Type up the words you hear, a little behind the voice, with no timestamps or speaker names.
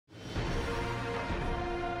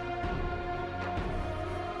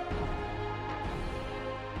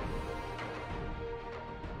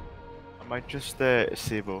might just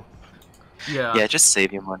save up. Yeah. Yeah, just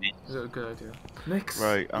save your money. Good idea. Next,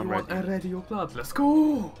 Right, I'm you want ready. a radio blood? Let's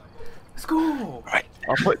go! Let's go! Right.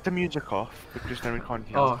 I'll put the music off because then we can't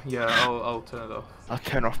hear. Oh yeah, I'll turn it off. I'll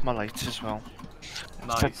turn off my lights as well.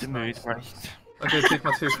 Set the mood right. Okay, take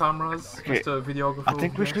my 2 cameras. Okay, Mr. Videographer. I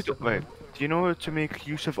think we yes, should. definitely. Wait, do you know to make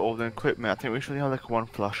use of all the equipment? I think we should have like 1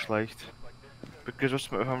 flashlight. Because what's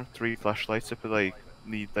if having 3 flashlights if we like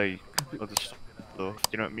need like other stuff? Do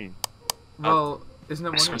you know what I mean? Well, isn't it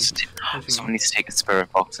money? Someone needs to take a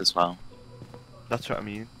spirit box as well. That's what I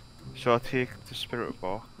mean. So I'll take the spirit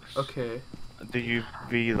box. Okay. The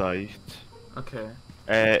UV light. Okay.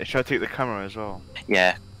 Should I take the camera as well?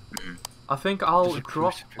 Yeah. I think I'll There's a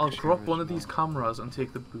drop crucifix one here of as these cameras and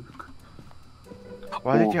take the book.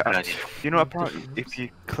 Why did you? good idea. You know apparently if you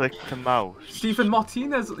click the mouse. Stephen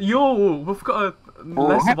Martinez. Yo, we've got a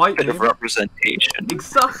less white bit name. of representation.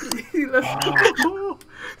 Exactly. Let's go.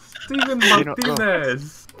 Stephen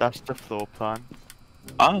Martinez. That's the floor plan.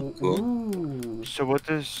 Oh, cool. Ooh. So what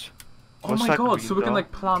does? Oh what's my that god, green so we can dot?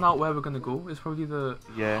 like plan out where we're gonna go. It's probably the.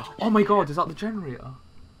 Yeah, Oh my god, is that the generator?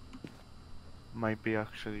 might be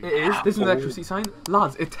actually. It is. This is an electricity sign,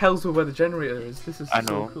 lads. It tells us where the generator is. This is I so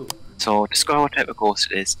know. cool. So, describe what type of ghost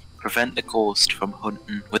it is. Prevent the ghost from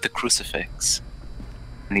hunting with the crucifix.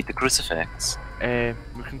 We need the crucifix.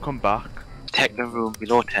 We can come back. Protect the room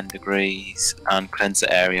below 10 degrees and cleanse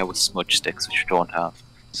the area with smudge sticks, which we don't have.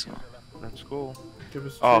 So, Let's go. Give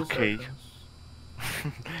us Oh, 2 key. seconds.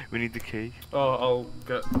 We need the key. Oh, I'll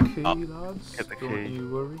get the key, Oh, lads. get the Don't key. you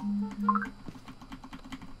worry.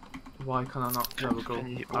 Why can I not? There we go.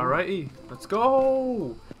 Can you- oh. Alrighty, let's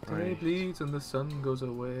go! Day Right. bleeds and the sun goes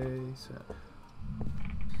away.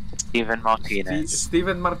 Stephen Martinez.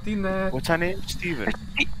 Stephen Martinez. What's her name? Steven.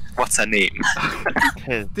 What's her name?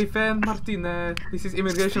 Ted. Stephen Martinez. This is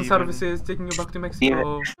Immigration Steven. Services taking you back to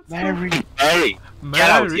Mexico. Mary. Mary! Get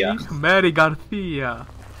out Mary, here. Mary Garcia.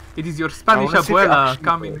 It is your Spanish wanna see the abuela action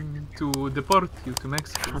coming to deport you to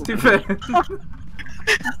Mexico. Stephen.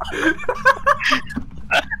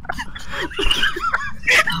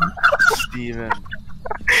 Steven.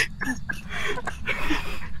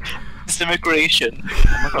 It's immigration.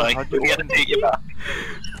 Right, how do you we gotta take you back.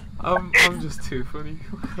 I'm just too funny.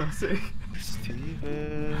 What can I say?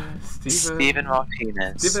 Steven. Stephen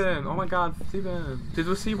Martinez. Steven, oh my god, Steven. Did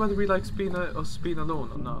we see whether we like us being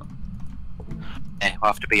alone or not?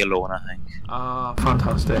 We'll have to be alone, I think. Ah,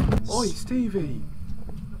 fantastic. Oi, Stevie!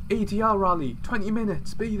 ADR rally, 20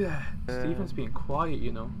 minutes, be there. Steven's being quiet,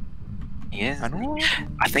 you know. Yeah, I know.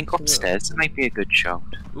 I think upstairs might be a good shout.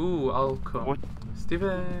 Ooh, I'll come. What?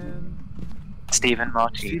 Steven! Stephen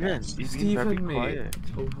Martinez. Steven. He's been very Steven, mate.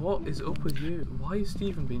 quiet. What is up with you? Why is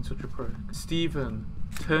Steven being such a prick? Steven,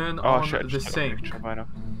 turn Oh on shit! the just took a sink. picture of mine up.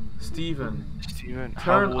 Steven, Steven. how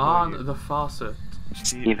turn old are on you? the faucet.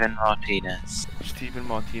 Stephen Martinez. Steven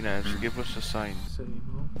Martinez, give us a sign. Say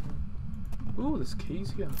no. Ooh, there's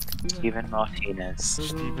keys here. Stephen Martinez.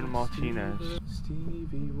 Steven Martinez.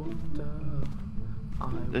 Stevie Wonder.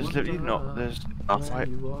 There's literally not. There's. Why-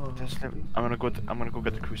 There's literally. I'm gonna go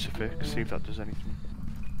get the crucifix. See if that does anything.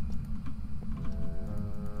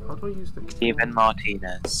 How do I use the key? Stephen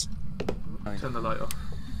Martinez. Turn the light off.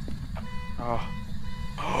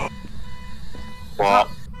 Oh. What?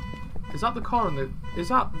 Is that the car in the? Is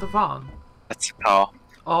that the van? That's a car.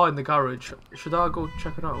 Oh, in the garage. Should I go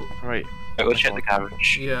check it out? Right. We'll check the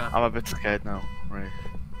garage. Yeah. I'm a bit scared now. Right.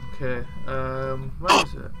 Okay. Where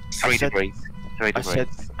is it? 3 said- degrees. 3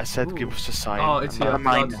 degrees. I said, Ooh. give us a sign. Oh, it's and here. that-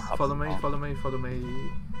 mine. Lads, follow me. Follow me. Follow me.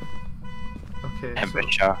 Okay.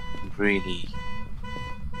 Temperature. Really.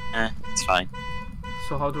 It's fine.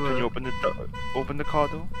 So how do Can you I? open the car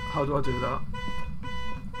door? How do I do that?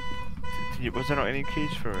 Was there not any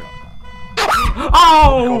keys for it?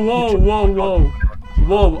 Oh! Whoa! Whoa! Whoa!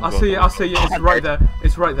 Whoa! I see it. I see it. It's right there.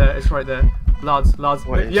 It's right there. It's right there. Lads.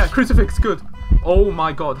 What is- Yeah, crucifix. Good. Oh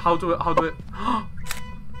my God. How do it? I'm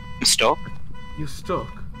stuck. You stuck.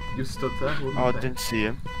 You stood there. Oh, I didn't see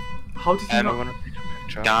him. How did you I'm not? gonna take a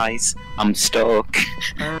picture. Guys, I'm stuck.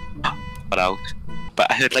 Um, Got out. But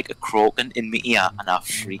I heard like a croaking in my ear and I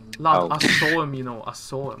freaked Lad, out. I saw him, you know, I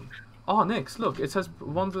saw him. Oh, next, look, it says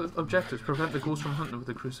one of the objectives, prevent the ghost from hunting with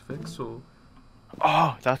the crucifix, so,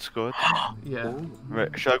 Oh, that's good. yeah.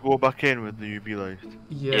 Right, should I go back in with the UV light?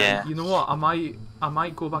 Yeah, Yeah. you know what, I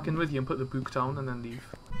might go back in with you and put the book down and then leave.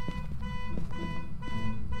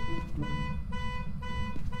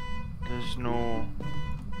 There's no.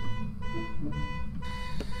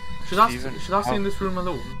 Should I Steven, stay in this room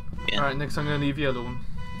alone? Yeah. Alright, next I'm gonna leave you alone.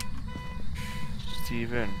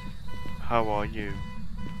 Steven, how are you?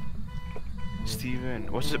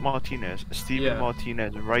 Steven, what's it, Martinez? Steven Yeah.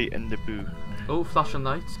 Martinez, right in the booth. Oh, flashing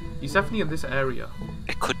lights. He's definitely in this area.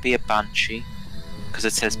 It could be a banshee, because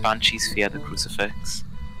it says banshees fear the crucifix.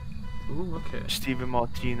 Ooh, okay. Steven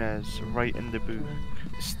Martinez, right in the booth.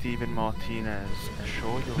 Steven Martinez,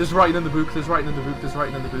 show you. There's writing in the book, there's writing in the book, there's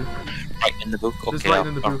writing in the book. Right in the book. Okay. There's writing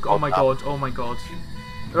in the book. I'll Oh my that. god, oh my god.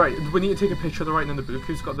 Right, we need to take a picture of the writing in the book.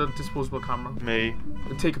 Who's got the disposable camera? Me.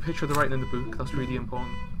 Take a picture of the writing in the book, that's really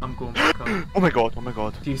important. I'm going back up. Oh my god, oh my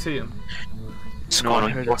god. Do you see him? No, I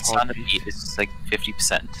heard Your a sanity heartbeat. is like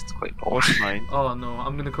 50%. It's quite low. What's mine? Oh no,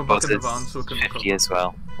 I'm gonna come back But in the it's van so we can look 50 up. as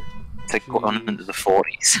well. It's like going into the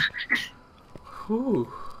 40s.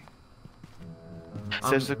 Ooh.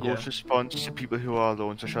 Says the yeah. ghost responds to people who are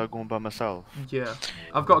alone, so shall I go on by myself? Yeah.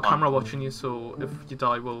 I've got a camera watching you, so if you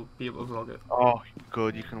die, we'll be able to vlog it. Oh,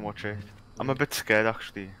 good, you can watch it. I'm a bit scared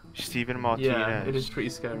actually. Steven Martinez, Yeah, it is pretty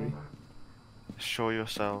scary. show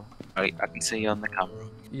yourself. Right, I can see you on the camera.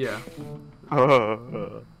 Yeah.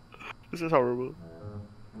 This is horrible.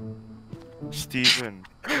 Steven.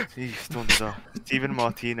 Please don't do that. Steven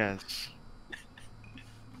Martinez.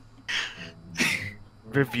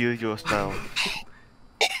 Reveal yourself.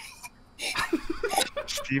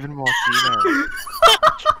 Steven Martinez.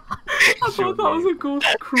 I thought that was a ghost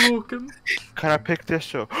croaking. Can I pick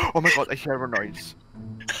this up? Oh my god, I hear a noise.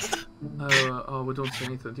 Oh, we don't see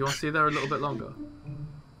anything. Do you want to stay there a little bit longer?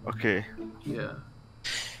 Okay, Yeah.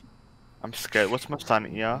 I'm scared. What's my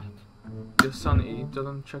sanity at? Your sanity,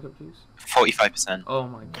 Dylan, check it please. 45%. Oh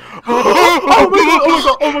my god. Oh my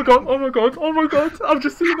god, oh my god, oh my god, oh my god, oh my god, I've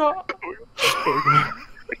just seen that.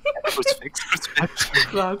 Crucifix,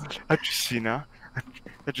 crucifix. Lad. I've just seen her.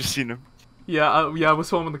 I've just seen him. Yeah, yeah, we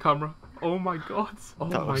saw him on the camera. Oh my god. Oh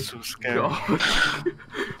That my was so scary. god.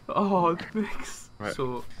 Oh, thanks. Right.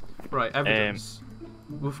 So, right, evidence.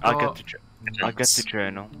 We've I'll got, get the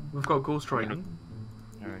journal. we've got ghost writing.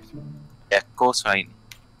 Alright. Yeah, ghost writing.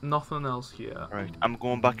 Nothing else here. Right. I'm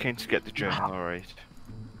going back in to get the journal, alright.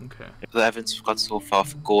 Okay. The evidence we've got so far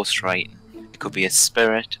for ghost writing, it could be a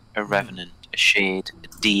spirit, a revenant, a shade, a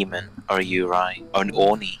demon, or a Uri, or an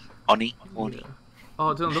Oni. Oni? Oni. Yeah.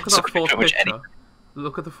 Oh, Dylan, look at So that it could be fourth pretty much picture.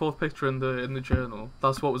 Look at the fourth picture in the journal.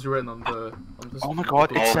 That's what was written on the. Oh my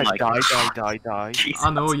god, it Oh said my die, God. die. Jesus. I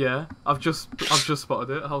know, yeah. I've just spotted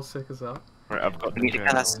it. How sick is that? Right, I've got We the need to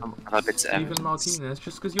journal. gather some other bits of Stephen evidence. Martinez,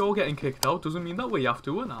 just because you're getting kicked out doesn't mean that we have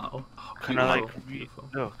to now. Oh, Can I like beautiful, beautiful.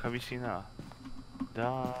 look, have you seen that?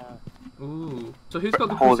 Die. Ooh. So who's got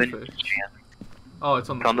the Holding crucifix? Oh, it's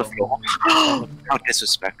on the on the floor. floor. How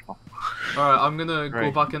disrespectful. Alright, I'm gonna go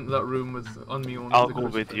Right. back into that room with on me own. I'll the go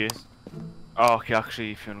with you. crucifix. Oh, okay,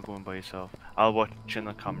 actually, if you wanna go in by yourself, I'll watch in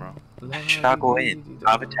the camera. Should I go in?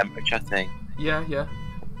 I have a temperature thing. Yeah, yeah.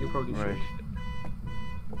 You probably should. Right.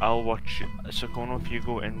 I'll watch. Sukorno, if you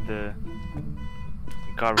go in the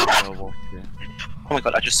garage, I'll watch you. Oh my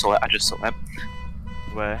god, I just saw it.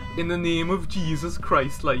 Where? In the name of Jesus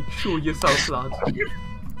Christ, like, show yourself, lad.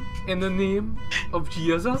 In the name of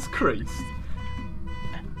Jesus Christ.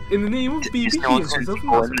 In the name of baby Just know Jesus as soon as of you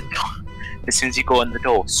go in Nazareth. the door, as soon as you go in the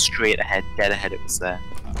door, straight ahead, dead ahead, it was there.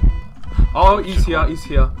 Oh, he's here, he's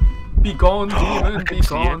here. Be gone, demon, I be can see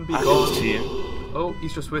gone, it. be I can gone. see it. Oh,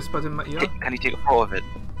 he's just whispered in my ear. Can you take a photo of it?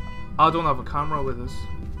 I don't have a camera with us.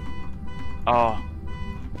 Oh.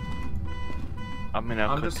 I mean, I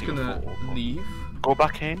I'm could just take a gonna photo. leave. Go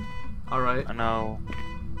back in, Alright. and I'll.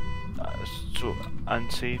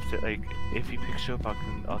 And see if that, like, if he picks you up,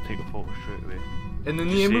 I'll take a photo straight away. In the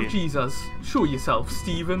name of see. Jesus, show yourself,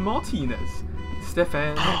 Stephen Martinez.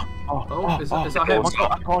 Stefan. Oh, is that him? Oh my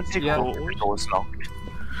god, I can't take Yeah. The photos. door's locked.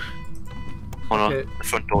 Oh no, Okay. the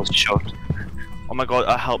front door's shut. Oh my god,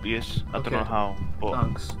 I'll help you. I don't Okay. know how, but.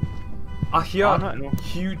 Thanks. I hear Oh, no.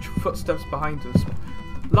 huge footsteps behind us.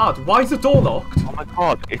 Lad, why is the door locked? Oh my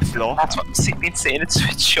god, it's locked. That's what I've been saying, it's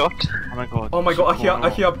shut. Oh my god. Oh my god, I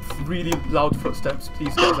Sukorno. hear really loud footsteps.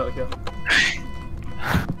 Please get us out of here.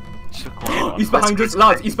 Sukorno. He's behind us,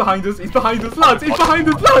 lads, he's behind us, he's behind us, lads, he's behind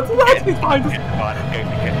us, lads, he's behind us.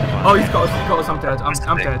 Oh, he's got us, I'm dead,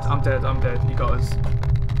 I'm dead, he got us.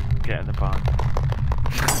 Get in the van.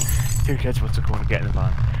 Who cares what's going to get in the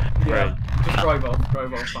van? Yeah, Right. just drive off,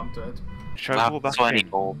 I'm dead. Shall I go back So any in?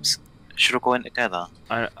 orbs. Should we go in together?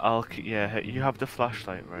 Yeah, you have the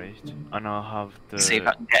flashlight, right? And I'll have the... See if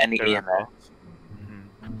I can get any EMF.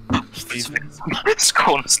 Steven.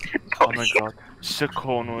 Sukorno's Oh my god.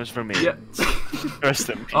 Sukorno is remains. Yeah. Rest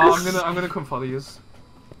in peace. Oh, I'm gonna come follow you.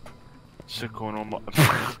 Sukorno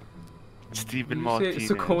Steven You say Martinez.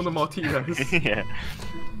 Sukorno Martinez. Yeah.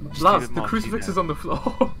 Lads, Steven the crucifix is on the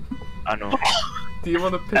floor. I know. Do you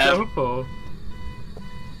want to pick it up or?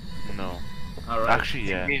 No. Alright. Actually,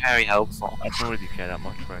 yeah. It'd be very helpful. I don't really care that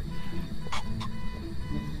much, right?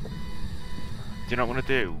 Do you know what I'm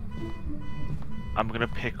gonna do? I'm gonna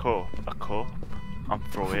pick up a cup and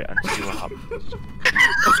throw it and see what happens.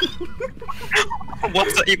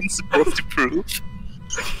 What's that even supposed to prove?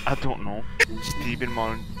 I don't know. Stephen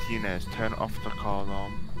Martinez, turn off the car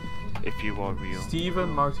alarm if you are real. Stephen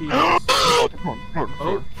Martinez. Oh.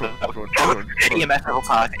 EMF level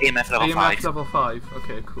 5. EMF level 5. AMF level 5.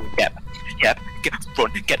 Okay, cool. Yep.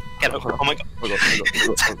 Run. Get up. Oh my god.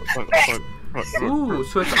 Ooh,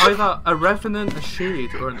 so it's either a revenant, a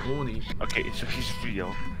shade, or an oni. Okay, so he's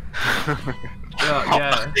real.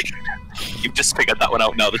 Yeah. You've just figured that one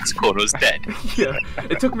out now that Sukorno's dead. Yeah.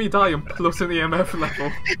 It took me dying plus an EMF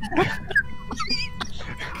level.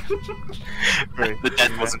 The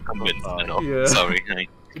death wasn't convincing enough. Yeah. Sorry.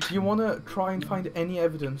 Do you want to try and find any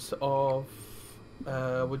evidence of,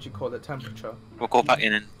 what do you call it, temperature? We'll go back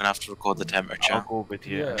in and have to record the temperature. I'll go with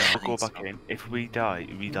you. Yeah. I'll go back in. If we die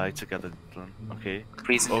together, Dylan. Okay?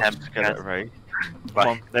 Freezing Us temperature. together, right? Come Right.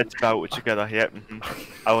 on, let's bow it together. Yep.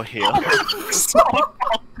 Our heel. What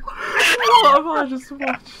have I just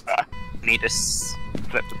watched? Need to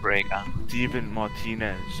flip the breaker. Stephen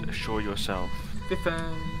Martinez, show yourself.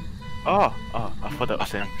 Defend. Oh, I thought that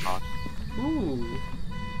was him. Ooh.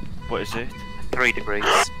 What is it? 3 degrees.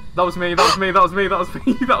 That was me, that was me, that was me, that was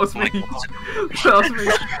me, that was me. That was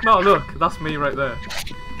me. No, look, that's me right there.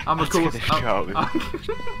 I'm a Let's get ghost. this shit out of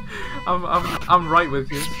I'm right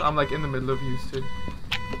with you. I'm like in the middle of you two.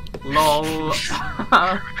 Lol.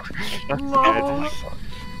 Lol.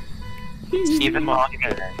 Stephen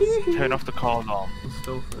Martinez. Turn off the car alarm.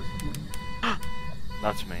 Still first.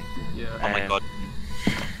 That's me. Yeah. Oh my god.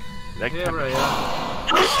 Like, Yeah, right, yeah.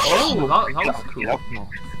 Oh, that was cool.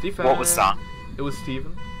 Defense. What was that? It was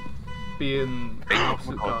Stephen. Being an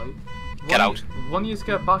absolute guy. Get out. When you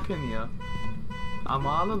get back in here, I'm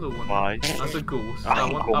all alone. Why? As a ghost. I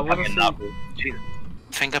I want to see. Jesus.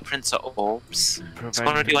 Fingerprints are orbs. Prevent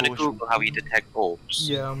Someone, do you want to motion. Google how you detect orbs?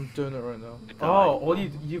 Yeah, I'm doing it right now. Die. Oh, all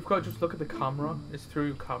you've got to just look at the camera. It's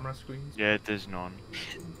through camera screens. Yeah, there's none.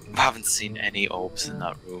 I haven't seen any orbs in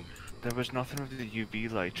that room. There was nothing with the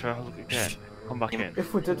UV light. Try to look again. Come back in.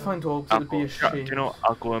 If we did find orbs, it would be a Do shame. you know,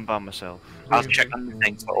 I'll go in by myself. I'll check on the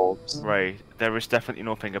things for orbs. Right, there is definitely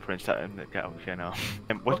no fingerprints that get out here now.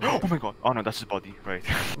 What? Oh my god! Oh no, that's his body. Right.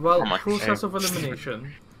 Well, Oh my- process of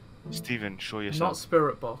elimination, Stephen, show not yourself.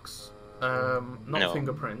 spirit box, not No.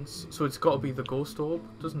 fingerprints. So it's got to be the ghost orb,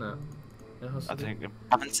 doesn't it? It has to I be. think.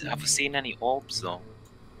 Have we seen any orbs though?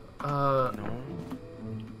 No.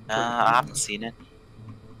 I haven't seen it.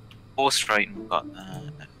 Ghost writing we've got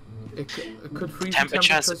It could freeze.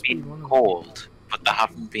 temperatures have been cold, but they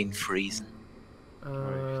haven't been freezing.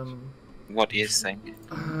 What do you think?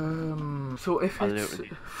 So if I it's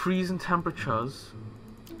literally- freezing temperatures,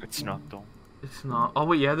 It's not though. it's not. Oh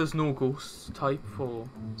wait, yeah, there's no ghost type for.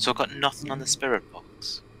 So I've got nothing on the spirit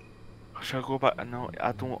box. Shall I go back? No,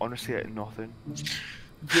 I don't honestly get nothing.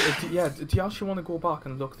 Do you actually want to go back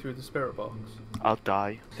and look through the spirit box? I'll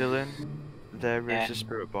die. Dylan, there is Yeah. a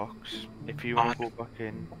spirit box. If you want to go back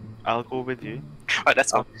in, I'll go with you. Right,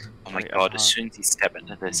 let's go. Oh my Right, god, as soon as you step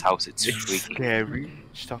into this house, it's freaky. Scary.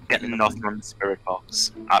 Stop Getting nothing on the spirit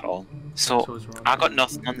box at all. So, So it's wrong. I got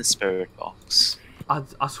nothing on the spirit box.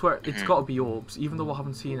 I swear it's got to be orbs, even though I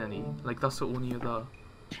haven't seen any. Like that's the only other.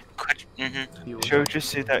 The orb. Shall we just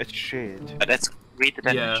say that it's shade? Let's read the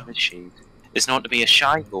definition of shade. It's known to be a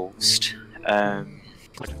shy ghost.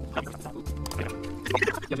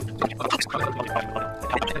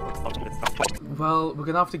 Well, we're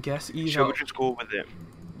gonna have to guess Shall either. we just go with it?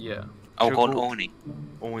 Yeah. I'll Should go we on go- Oni.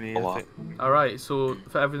 Only Oh, if wow. it. All right. So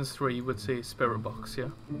for Evans 3, we'd say spirit box. Yeah.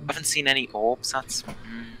 I haven't seen any orbs, that's...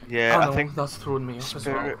 Yeah, Oh, I no, think that's throwing me off as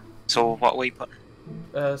well. spirit. So, what are we putting?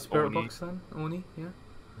 Spirit Oni. box then, Oni. Yeah.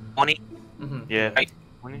 Oni? Yeah. Right.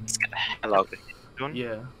 Only Let's get the hell out of here. done.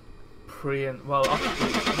 Yeah. Praying. Well,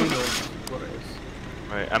 actually, who knows what it is.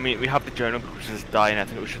 Right. I mean, we have the journal which is dying. I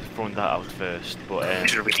think we should have thrown that out first. But I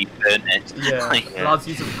should have really burned it. Yeah. Like, Lads,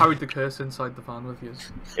 you just carried the curse inside the van with you.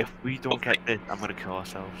 if we don't get this, I'm gonna kill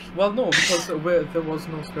ourselves. Well, no, because there was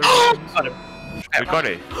no spirit box. Got him. We got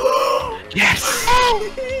it. Yes!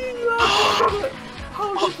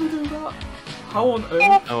 How did we do that? How on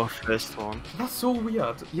earth? Our first one. That's so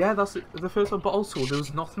weird. Yeah, that's the first one, but also there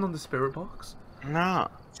was nothing on the spirit box. Nah.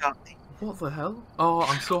 Exactly. What the hell? Oh,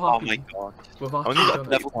 I'm so Oh happy. my god. We've Only actually got done it.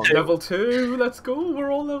 level 2. Level 2, let's go,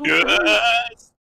 we're all level 2. Yes!